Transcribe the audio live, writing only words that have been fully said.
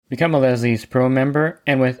Become a Leslie's Pro member,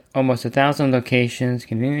 and with almost 1,000 locations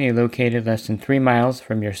conveniently located less than 3 miles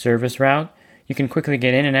from your service route, you can quickly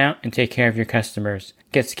get in and out and take care of your customers.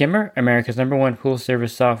 Get Skimmer, America's #1 pool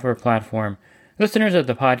service software platform. Listeners of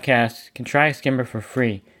the podcast can try Skimmer for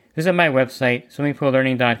free. Visit my website,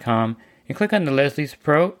 swimmingpoollearning.com, and click on the Leslie's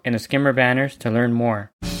Pro and the Skimmer banners to learn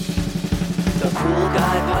more. The Pool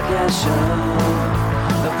Guy Podcast Show.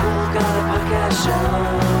 The Pool Guy Podcast Show.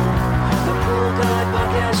 The Pool Guy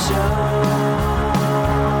Podcast Show.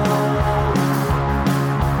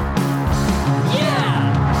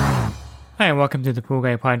 Yeah! Hi, and welcome to the Pool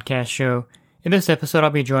Guy Podcast Show. In this episode, I'll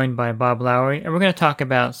be joined by Bob Lowry, and we're going to talk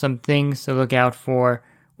about some things to look out for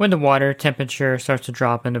when the water temperature starts to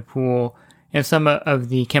drop in the pool, and some of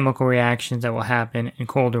the chemical reactions that will happen in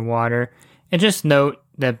colder water. And just note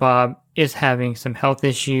that Bob is having some health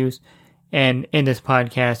issues, and in this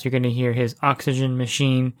podcast, you're going to hear his oxygen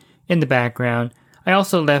machine in the background. I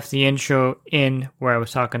also left the intro in where I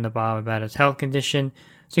was talking to Bob about his health condition,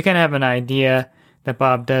 so you kind of have an idea that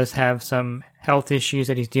Bob does have some health issues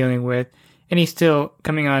that he's dealing with, and he's still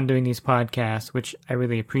coming on doing these podcasts, which I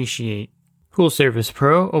really appreciate. Pool Service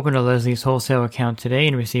Pro. Open a Leslie's wholesale account today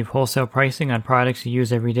and receive wholesale pricing on products you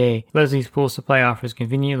use every day. Leslie's Pool Supply offers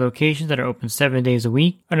convenient locations that are open 7 days a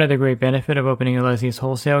week. Another great benefit of opening a Leslie's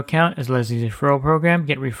wholesale account is Leslie's referral program.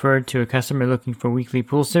 Get referred to a customer looking for weekly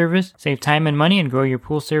pool service. Save time and money and grow your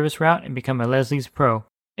pool service route and become a Leslie's Pro.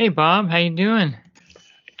 Hey Bob, how you doing?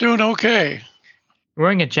 Doing okay.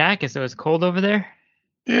 Wearing a jacket, so it's cold over there?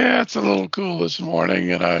 Yeah, it's a little cool this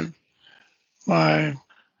morning, and my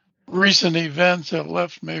recent events have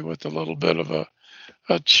left me with a little bit of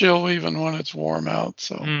a chill even when it's warm out.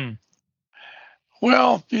 So,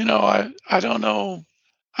 Well, I don't know.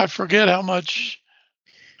 I forget how much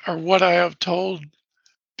or what I have told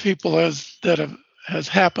people has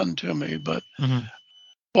happened to me. But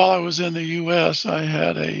while I was in the U.S., I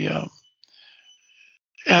had an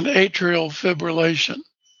atrial fibrillation,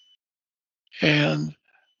 and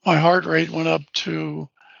my heart rate went up to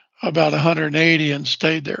about 180 and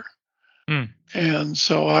stayed there. And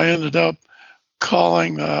so I ended up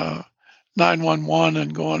calling 911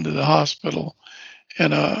 and going to the hospital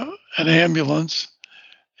in an ambulance,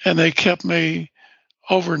 and they kept me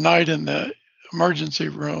overnight in the emergency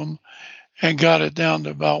room and got it down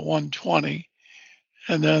to about 120.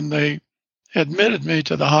 And then they admitted me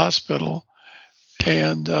to the hospital,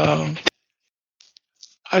 and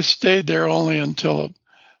I stayed there only until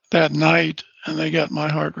that night, and they got my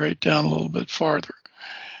heart rate down a little bit farther.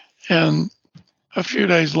 And a few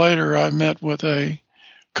days later, I met with a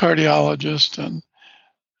cardiologist, and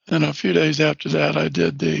then a few days after that, I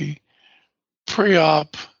did the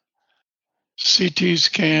pre-op CT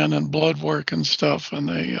scan and blood work and stuff, and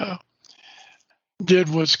they did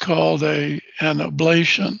what's called an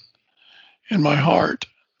ablation in my heart.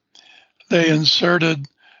 They inserted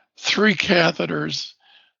 3 catheters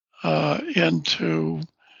into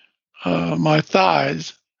my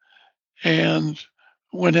thighs and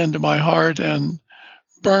went into my heart and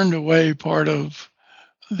burned away part of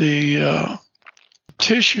the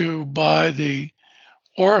tissue by the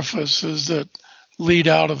orifices that lead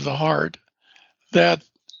out of the heart. That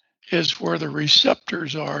is where the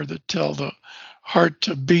receptors are that tell the heart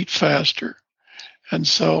to beat faster. And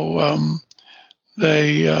so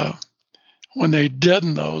when they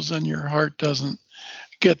deaden those, then your heart doesn't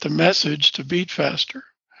get the message to beat faster.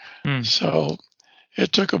 So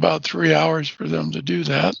it took about 3 hours for them to do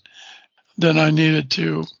that. Then I needed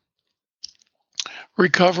to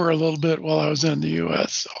recover a little bit while I was in the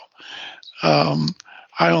U.S. So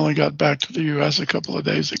I only got back to the U.S. a couple of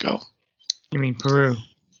days ago. You mean Peru?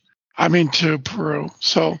 I mean to Peru.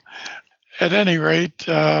 So at any rate,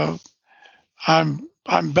 I'm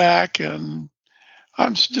back, and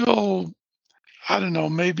I'm still, I don't know,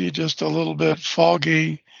 maybe just a little bit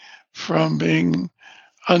foggy from being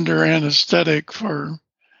under anesthetic for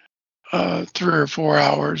 3 or 4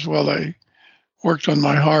 hours while they worked on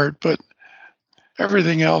my heart, but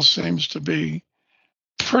everything else seems to be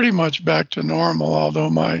pretty much back to normal,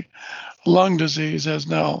 although my lung disease has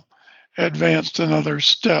now advanced another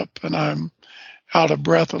step, and I'm out of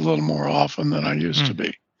breath a little more often than I used to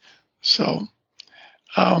be. So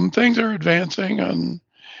things are advancing, and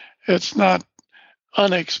it's not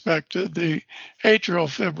unexpected. The atrial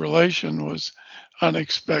fibrillation was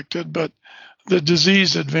unexpected, but the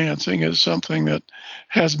disease advancing is something that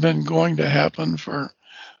has been going to happen for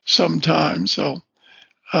some time. So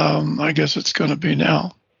I guess it's going to be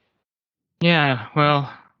now. Yeah,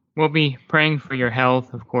 well, we'll be praying for your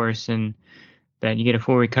health, of course, and that you get a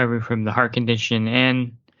full recovery from the heart condition,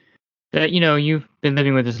 and that, you've been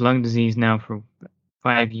living with this lung disease now for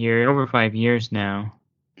over 5 years now.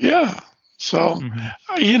 Yeah. So,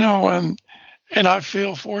 Hmm. and I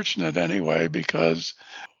feel fortunate anyway, because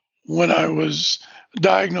when I was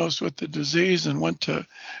diagnosed with the disease and went to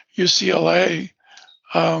UCLA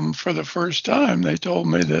for the first time, they told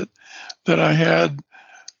me that I had,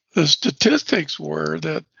 the statistics were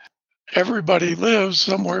that everybody lives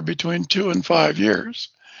somewhere between 2 and 5 years,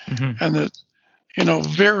 Hmm. and that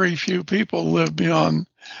very few people live beyond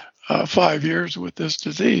 5 years with this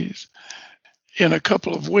disease. In a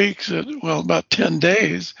couple of weeks, about 10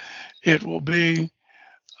 days, it will be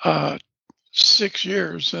 6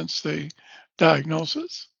 years since the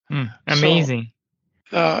diagnosis. So Amazing.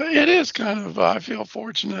 it is kind of, I feel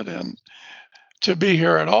fortunate and to be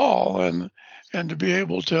here at all, and to be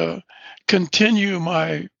able to continue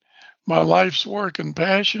my life's work and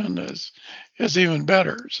passion is even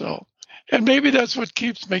better. So, and maybe that's what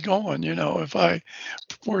keeps me going. If I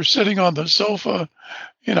were sitting on the sofa,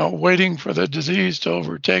 waiting for the disease to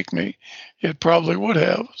overtake me, it probably would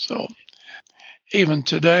have. So even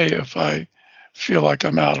today, if I feel like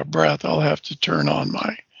I'm out of breath, I'll have to turn on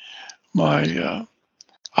my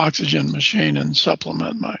oxygen machine and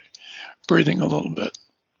supplement my breathing a little bit.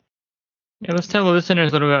 Yeah, let's tell the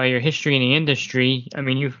listeners a little bit about your history in the industry. I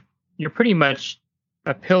mean, you're pretty much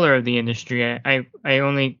a pillar of the industry. I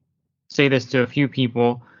only say this to a few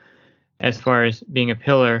people as far as being a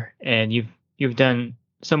pillar, and you've done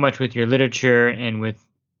so much with your literature and with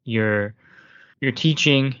your your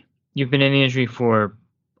teaching. You've been in the industry for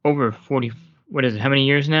over 40. What is it? How many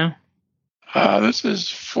years now? This is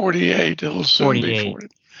 48. It'll soon be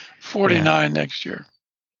 48. 40, Yeah. 49 next year.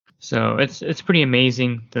 So it's pretty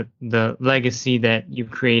amazing the legacy that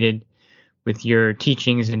you've created with your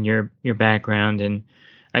teachings and your background. And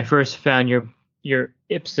I first found your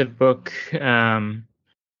IPSA book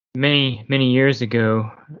many years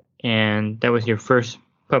ago, and that was your first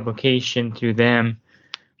publication through them.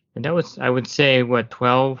 And that was, I would say, what,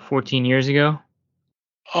 12, 14 years ago?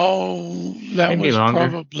 Oh, that Maybe was longer.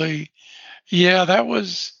 probably, yeah, that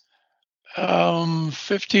was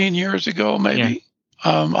 15 years ago, Yeah. maybe.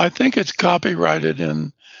 I think it's copyrighted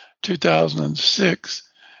in 2006,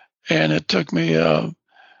 and it took me a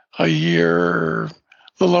year, a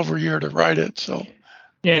little over a year to write it. So,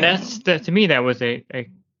 Yeah, uh, that to me that was a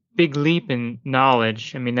big leap in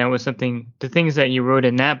knowledge. I mean, that was something, the things that you wrote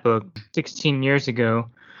in that book 16 years ago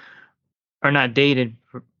are not dated.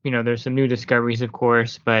 There's some new discoveries, of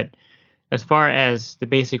course, but as far as the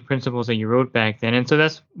basic principles that you wrote back then, and so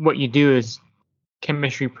that's what you do is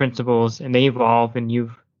chemistry principles, and they evolve, and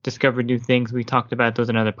you've discovered new things. We talked about those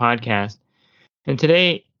in other podcasts. And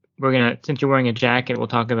today since you're wearing a jacket, we'll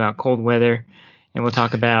talk about cold weather, and we'll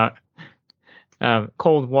talk about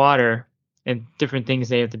cold water and different things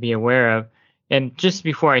they have to be aware of. And just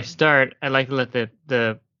before I start, I'd like to let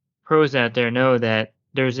the pros out there know that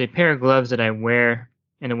there's a pair of gloves that I wear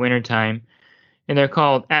in the wintertime, and they're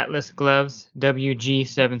called Atlas gloves,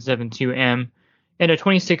 WG772M, and they're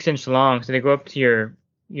 26-inch long, so they go up to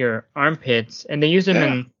your armpits, and they use them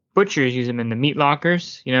yeah, in butchers use them in the meat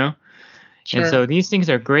lockers. And sure. so these things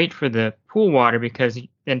are great for the pool water because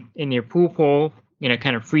in your pool pole, it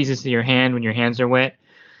kind of freezes to your hand when your hands are wet.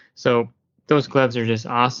 So those gloves are just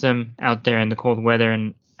awesome out there in the cold weather.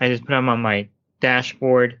 And I just put them on my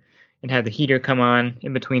dashboard and have the heater come on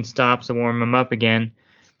in between stops to warm them up again.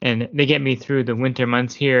 And they get me through the winter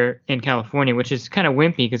months here in California, which is kind of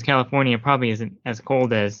wimpy because California probably isn't as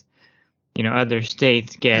cold as, other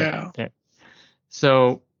states get. Yeah.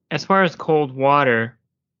 So as far as cold water,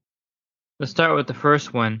 let's start with the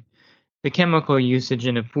first one. The chemical usage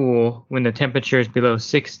in a pool when the temperature is below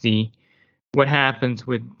 60, what happens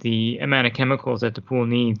with the amount of chemicals that the pool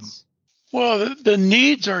needs? Well, the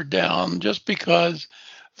needs are down just because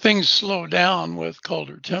things slow down with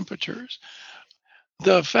colder temperatures.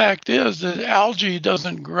 The fact is that algae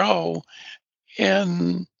doesn't grow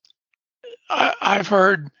in, I've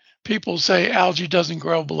heard people say algae doesn't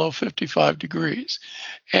grow below 55 degrees.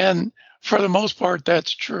 And for the most part,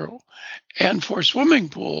 that's true. And for swimming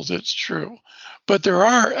pools, it's true. But there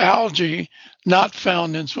are algae not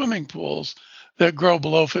found in swimming pools that grow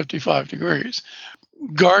below 55 degrees.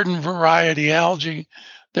 Garden variety algae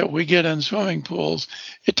that we get in swimming pools,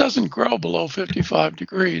 it doesn't grow below 55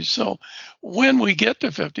 degrees. So when we get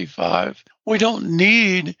to 55, we don't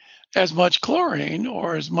need as much chlorine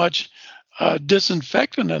or as much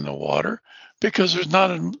disinfectant in the water because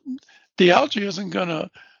the algae isn't going to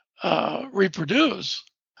reproduce.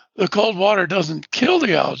 The cold water doesn't kill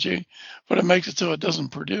the algae, but it makes it so it doesn't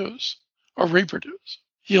produce or reproduce.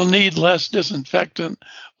 you'll need less disinfectant,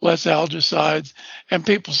 less algicides. And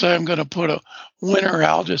people say, I'm going to put a winter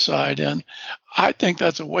algicide in. I think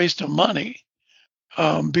that's a waste of money,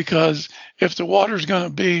 because if the water's going to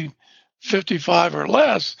be 55 or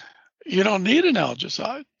less, you don't need an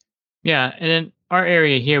algicide. Yeah, and in our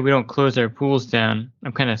area here, we don't close our pools down.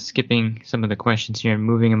 I'm kind of skipping some of the questions here and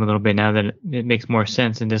moving them a little bit now that it makes more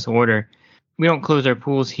sense in this order. We don't close our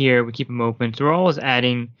pools here. We keep them open. So we're always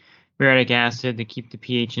adding muriatic acid to keep the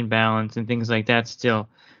pH in balance and things like that still.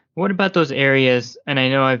 What about those areas? And I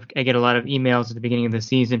know I get a lot of emails at the beginning of the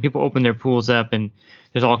season. People open their pools up and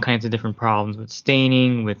there's all kinds of different problems with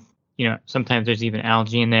staining, with, sometimes there's even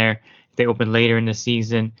algae in there if they open later in the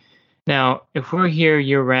season. Now, if we're here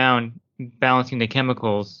year-round balancing the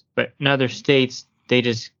chemicals, but in other states, they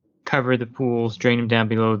just cover the pools, drain them down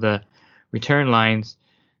below the return lines,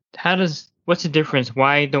 what's the difference?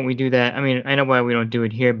 Why don't we do that? I mean, I know why we don't do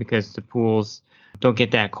it here because the pools don't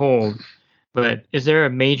get that cold, but is there a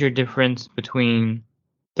major difference between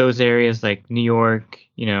those areas like New York,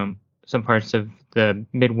 some parts of the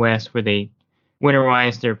Midwest where they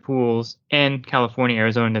winterize their pools, and California,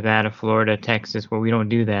 Arizona, Nevada, Florida, Texas, where we don't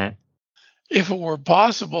do that? If it were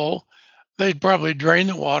possible, they'd probably drain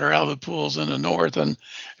the water out of the pools in the north and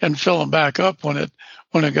fill them back up when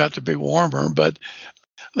it got to be warmer. But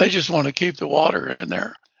they just want to keep the water in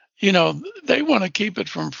there. They want to keep it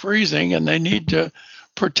from freezing, and they need to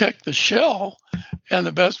protect the shell. And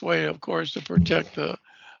the best way, of course, to protect the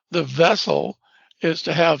vessel is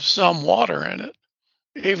to have some water in it,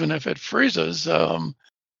 even if it freezes.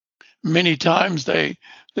 Many times they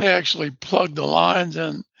actually plug the lines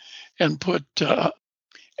and put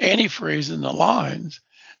antifreeze in the lines,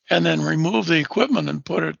 and then remove the equipment and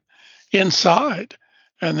put it inside,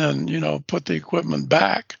 and then put the equipment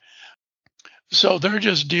back. So they're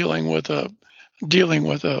just dealing with a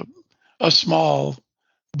small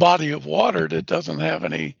body of water that doesn't have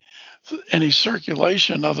any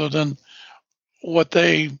circulation other than what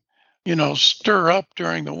they stir up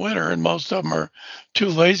during the winter. And most of them are too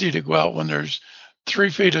lazy to go out when there's 3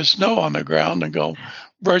 feet of snow on the ground and go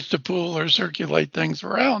brush the pool or circulate things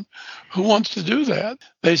around. Who wants to do that?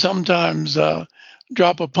 They sometimes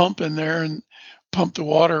drop a pump in there and pump the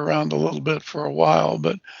water around a little bit for a while,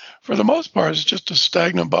 but for the most part, it's just a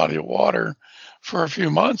stagnant body of water for a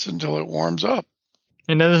few months until it warms up.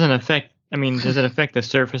 And that does it affect the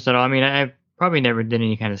surface at all? I mean, I probably never did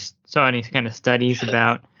any kind of studies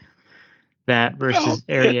about that versus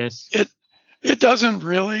areas. It doesn't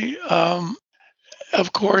really.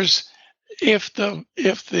 Of course, if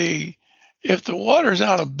the water's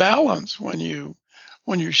out of balance when you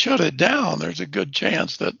shut it down, there's a good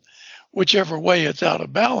chance that whichever way it's out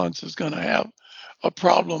of balance is going to have a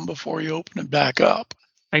problem before you open it back up.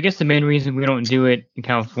 I guess the main reason we don't do it in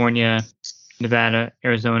California, Nevada,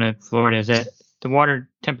 Arizona, Florida is that the water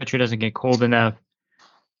temperature doesn't get cold enough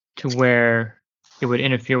to where it would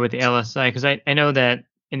interfere with the LSI. Because I know that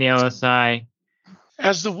in the LSI,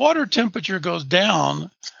 as the water temperature goes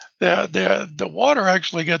down, the water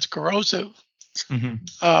actually gets corrosive.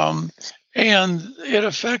 Mm-hmm. And it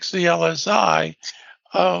affects the LSI.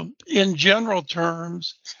 In general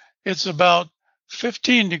terms, it's about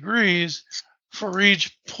 15 degrees for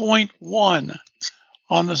each 0.1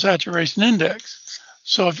 on the saturation index.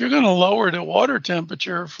 So if you're going to lower the water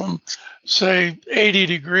temperature from, say, 80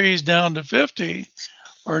 degrees down to 50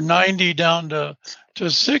 or 90 down to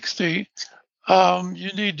 60,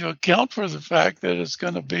 you need to account for the fact that it's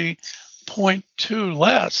going to be 0.2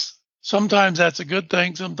 less. Sometimes that's a good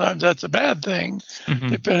thing, sometimes that's a bad thing, mm-hmm.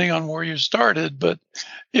 depending on where you started. But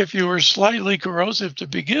if you were slightly corrosive to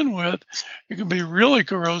begin with, you can be really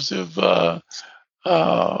corrosive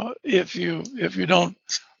if you don't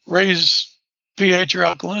raise pH or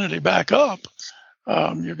alkalinity back up.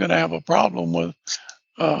 You're going to have a problem with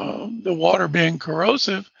the water being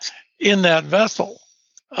corrosive in that vessel.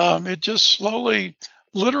 It just slowly,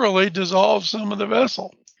 literally dissolves some of the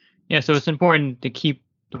vessel. Yeah, so it's important to keep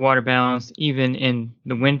the water balance even in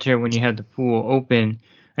the winter when you have the pool open.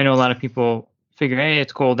 I know a lot of people figure, hey,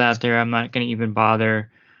 it's cold out there, I'm not going to even bother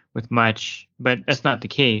with much, but that's not the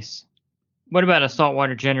case. What about a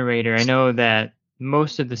saltwater generator? I know that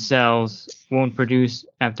most of the cells won't produce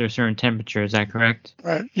after a certain temperature. Is that correct?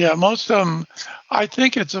 Right. Yeah, most of them, I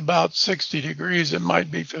think it's about 60 degrees. It might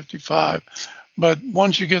be 55. But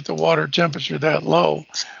once you get the water temperature that low,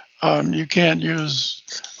 you can't use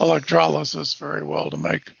electrolysis very well to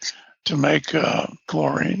make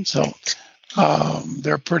chlorine. So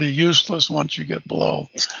they're pretty useless once you get below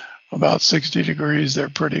about 60 degrees. They're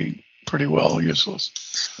pretty well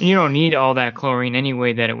useless. And you don't need all that chlorine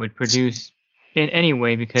anyway that it would produce in any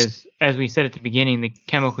way, because as we said at the beginning, the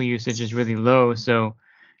chemical usage is really low, so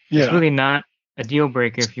it's Yeah. really not a deal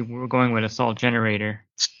breaker if you were going with a salt generator.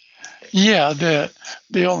 Yeah,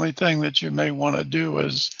 the only thing that you may want to do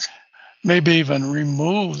is maybe even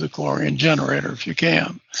remove the chlorine generator if you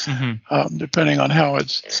can. Depending on how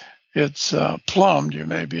it's plumbed, you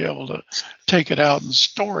may be able to take it out and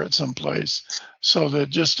store it someplace so that it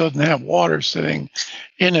just doesn't have water sitting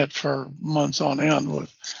in it for months on end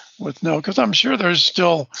with no, because I'm sure there's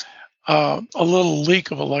still a little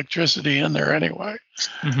leak of electricity in there anyway.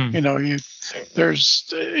 You know,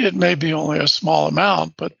 it may be only a small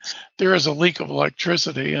amount, but there is a leak of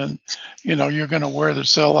electricity, and you're going to wear the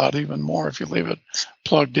cell out even more if you leave it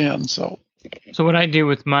plugged in. So what I do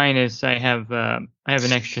with mine is I have an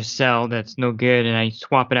extra cell that's no good, and I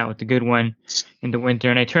swap it out with the good one in the winter,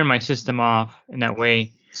 and I turn my system off, and that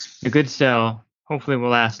way the good cell hopefully will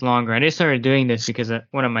last longer. I just started doing this because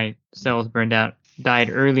one of my cells died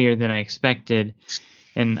earlier than I expected,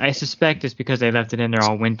 and I suspect it's because I left it in there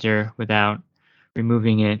all winter without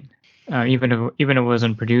removing it, even if it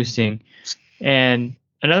wasn't producing. And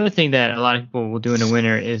another thing that a lot of people will do in the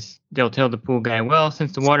winter is they'll tell the pool guy, well,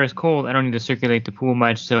 since the water is cold, I don't need to circulate the pool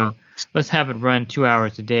much, so let's have it run 2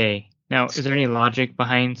 hours a day. Now, is there any logic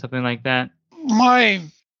behind something like that? my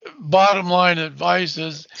bottom line advice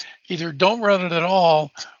is either don't run it at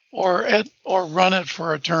all or run it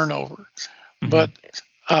for a turnover. But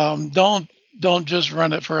don't just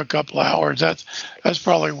run it for a couple of hours. That's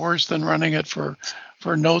probably worse than running it for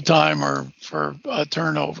no time or for a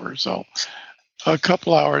turnover. So a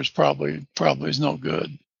couple hours probably is no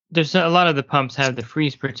good. There's a lot of the pumps have the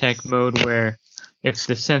freeze protect mode where if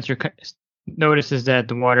the sensor notices that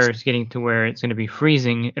the water is getting to where it's going to be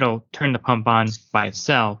freezing, it'll turn the pump on by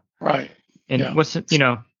itself. Right. And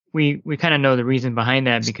we kind of know the reason behind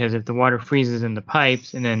that, because if the water freezes in the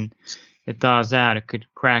pipes and then it thaws out, it could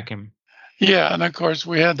crack them. Yeah, and of course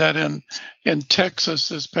we had that in Texas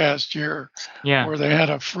this past year, where they had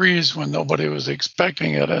a freeze when nobody was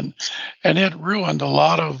expecting it, and it ruined a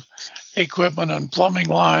lot of equipment and plumbing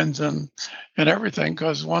lines and everything,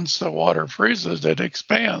 because once the water freezes, it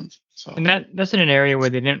expands. So. And that's in an area where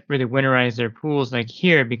they didn't really winterize their pools like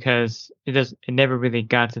here, because it never really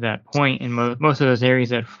got to that point. And most of those areas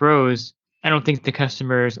that froze, I don't think the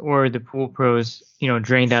customers or the pool pros,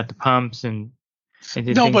 drained out the pumps and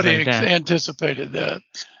did nobody things like that. Anticipated that.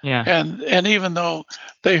 Yeah. And even though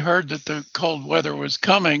they heard that the cold weather was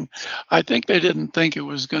coming, I think they didn't think it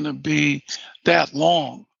was going to be that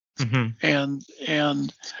long. And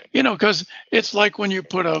because it's like when you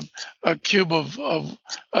put a cube of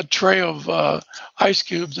a tray of ice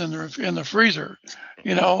cubes in the freezer,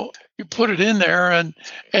 you put it in there and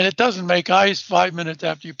it doesn't make ice 5 minutes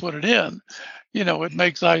after you put it in. It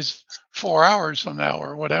makes ice 4 hours from now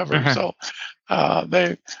or whatever. So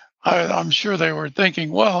I'm sure they were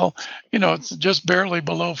thinking, well, it's just barely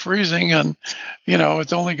below freezing, and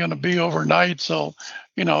it's only going to be overnight, so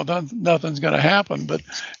nothing's going to happen. But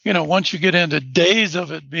once you get into days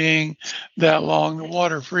of it being that long, the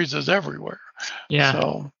water freezes everywhere. Yeah.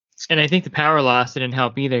 So, and I think the power loss didn't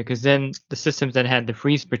help either, because then the systems that had the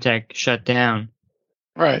freeze protect shut down.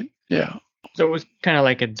 Right. Yeah. So it was kind of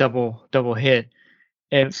like a double hit.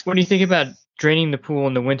 And what do you think about draining the pool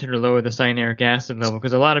in the winter to lower the cyanuric acid level?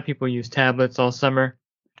 Because a lot of people use tablets all summer.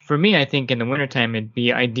 For me, I think in the wintertime, it'd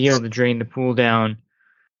be ideal to drain the pool down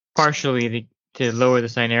partially to lower the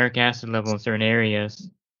cyanuric acid level in certain areas.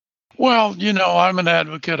 Well, I'm an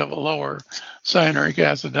advocate of a lower cyanuric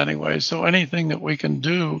acid anyway. So anything that we can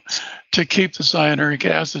do to keep the cyanuric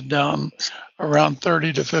acid down around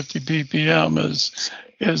 30 to 50 ppm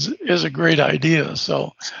is a great idea.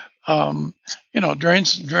 So,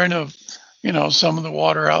 drain of some of the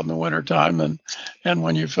water out in the wintertime, and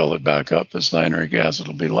when you fill it back up, the cyanuric acid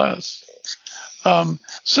will be less.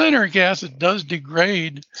 Cyanuric acid does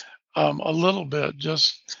degrade a little bit,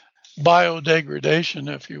 just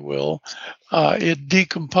biodegradation, if you will. It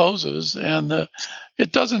decomposes, and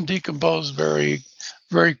it doesn't decompose very,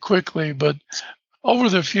 very quickly, but over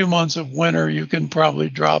the few months of winter, you can probably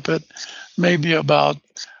drop it maybe about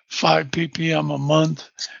 5 ppm a month.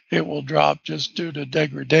 It will drop just due to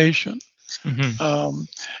degradation. And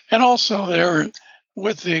also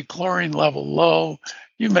with the chlorine level low,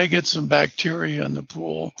 you may get some bacteria in the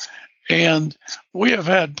pool. And we have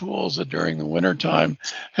had pools that during the wintertime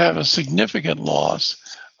have a significant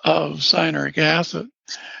loss of cyanuric acid.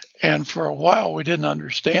 And for a while, we didn't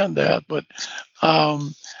understand that, but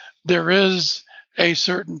there is a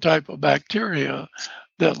certain type of bacteria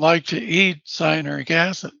that like to eat cyanuric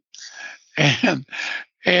acid. And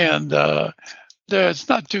It's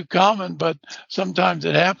not too common, but sometimes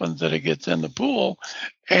it happens that it gets in the pool.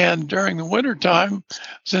 And during the wintertime,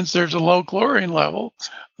 since there's a low chlorine level,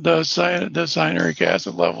 the cyanuric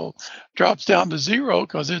acid level drops down to zero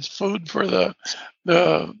because it's food for the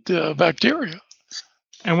bacteria.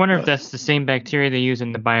 I wonder if that's the same bacteria they use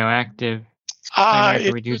in the bioactive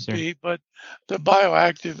It reducer. could be, but the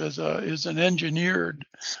bioactive is an engineered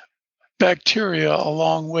bacteria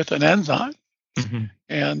along with an enzyme, Mm-hmm.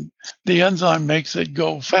 and the enzyme makes it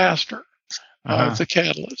go faster. It's a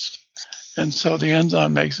catalyst. And so the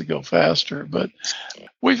enzyme makes it go faster. But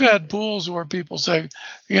we've had pools where people say,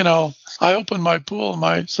 I opened my pool and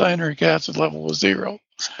my cyanuric acid level was zero.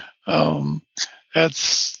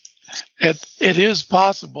 It is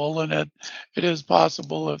possible, and it is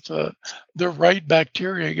possible if the right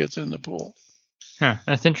bacteria gets in the pool. Huh,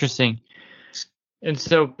 that's interesting. And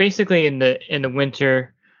so basically in the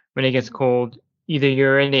winter, when it gets cold, either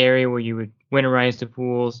you're in the area where you would winterize the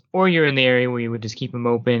pools, or you're in the area where you would just keep them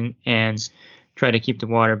open and try to keep the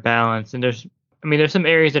water balanced. And there's some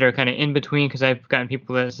areas that are kind of in between, because I've gotten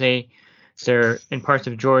people that say they're in parts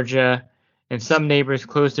of Georgia and some neighbors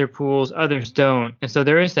close their pools, others don't. And so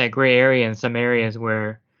there is that gray area in some areas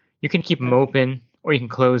where you can keep them open or you can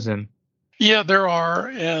close them. Yeah, there are,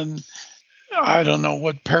 and I don't know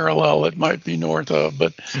what parallel it might be north of,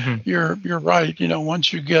 but you're right.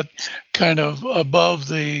 Once you get kind of above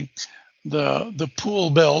the pool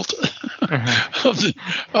belt of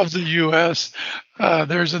the U.S.,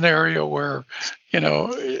 there's an area where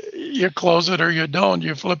you close it or you don't.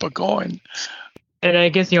 You flip a coin. And I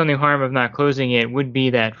guess the only harm of not closing it would be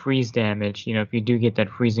that freeze damage. If you do get that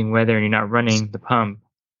freezing weather and you're not running the pump.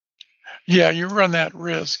 Yeah, you run that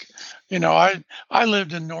risk. I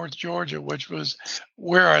lived in North Georgia, which was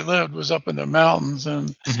where I lived was up in the mountains,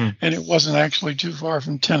 and it wasn't actually too far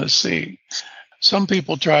from Tennessee. Some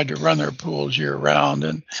people tried to run their pools year round,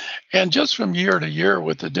 and just from year to year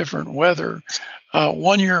with the different weather,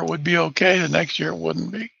 one year it would be okay, the next year it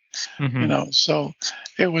wouldn't be. So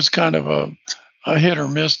it was kind of a hit or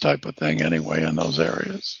miss type of thing anyway in those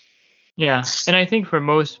areas. Yeah, and I think for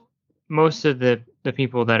most of the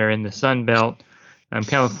people that are in the Sun Belt,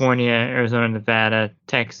 California, Arizona, Nevada,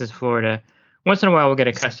 Texas, Florida, once in a while we'll get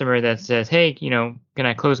a customer that says, hey, can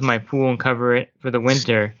I close my pool and cover it for the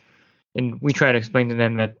winter? And we try to explain to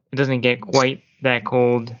them that it doesn't get quite that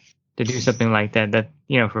cold to do something like that,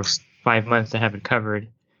 for 5 months to have it covered,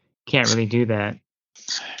 can't really do that.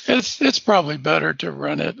 It's probably better to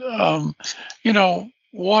run it.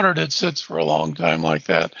 Water that sits for a long time like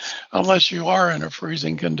that, unless you are in a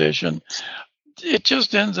freezing condition, it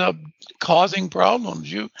just ends up causing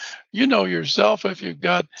problems. You know yourself, if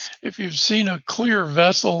you've seen a clear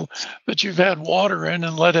vessel that you've had water in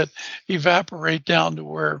and let it evaporate down to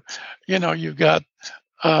where you've got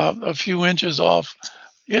a few inches off,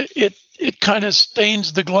 it kind of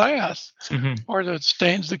stains the glass, or it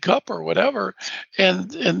stains the cup or whatever,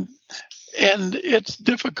 and it's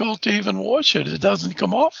difficult to even wash it. It doesn't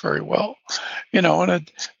come off very well, and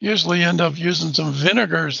it usually end up using some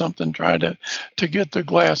vinegar or something trying to get the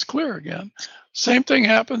glass clear again. Same thing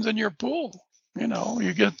happens in your pool.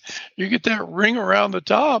 You get that ring around the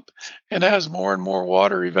top, and as more and more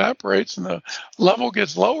water evaporates and the level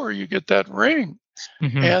gets lower, you get that ring.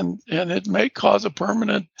 And it may cause a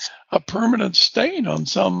permanent stain on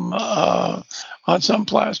some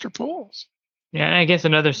plaster pools. Yeah, and I guess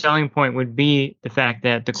another selling point would be the fact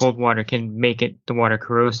that the cold water can make the water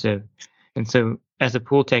corrosive. And so as a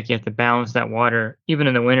pool tech, you have to balance that water even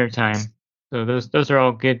in the wintertime. So those are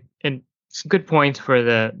all good points for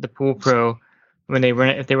the pool pro when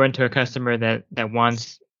if they run to a customer that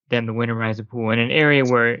wants them to winterize a pool in an area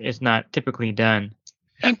where it's not typically done.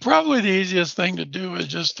 And probably the easiest thing to do is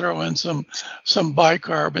just throw in some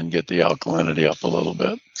bicarb and get the alkalinity up a little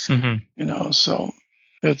bit. So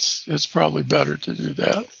it's probably better to do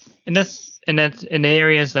that. And that's in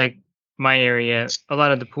areas like my area, a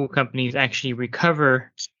lot of the pool companies actually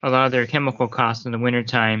recover a lot of their chemical costs in the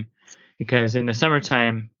wintertime, because in the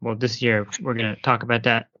summertime, well, this year, we're going to talk about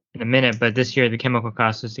that in a minute, but this year the chemical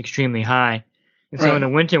cost is extremely high. And so in the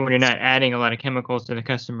winter, when you're not adding a lot of chemicals to the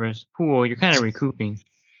customer's pool, you're kind of recouping.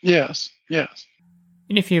 Yes. And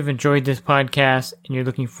if you've enjoyed this podcast and you're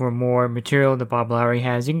looking for more material that Bob Lowry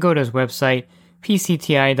has, you can go to his website,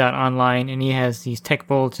 pcti.online, and he has these tech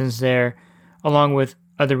bulletins there, along with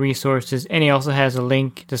other resources. And he also has a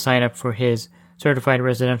link to sign up for his certified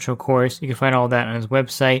residential course. You can find all that on his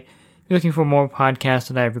website. If you're looking for more podcasts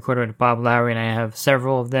that I've recorded with Bob Lowry, and I have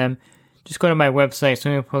several of them, just go to my website,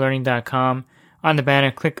 swimmingpoollearning.com. On the banner,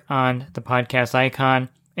 click on the podcast icon,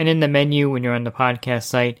 and in the menu when you're on the podcast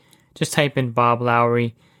site, just type in Bob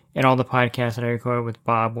Lowry, and all the podcasts that I record with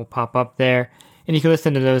Bob will pop up there, and you can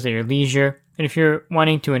listen to those at your leisure. And if you're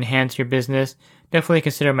wanting to enhance your business, definitely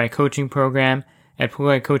consider my coaching program at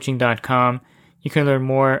poolguycoaching.com. You can learn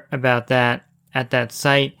more about that at that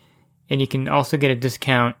site, and you can also get a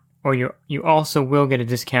discount, or you also will get a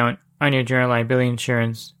discount on your general liability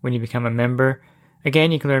insurance when you become a member.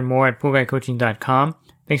 Again, you can learn more at poolguycoaching.com.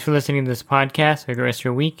 Thanks for listening to this podcast. Have a great rest of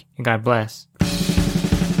your week, and God bless.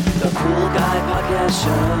 The Pool Guy Podcast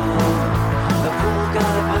Show. The Pool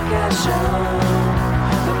Guy Podcast Show.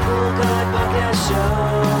 The Pool Guy Podcast Show.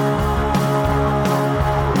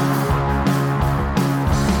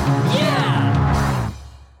 Yeah!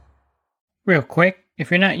 Real quick,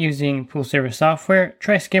 if you're not using pool service software,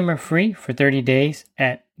 try Skimmer free for 30 days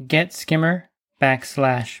at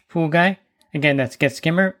getskimmer.com/poolguy. Again, that's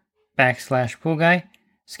getskimmer.com/poolguy.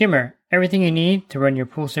 Skimmer, everything you need to run your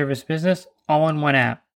pool service business all in one app.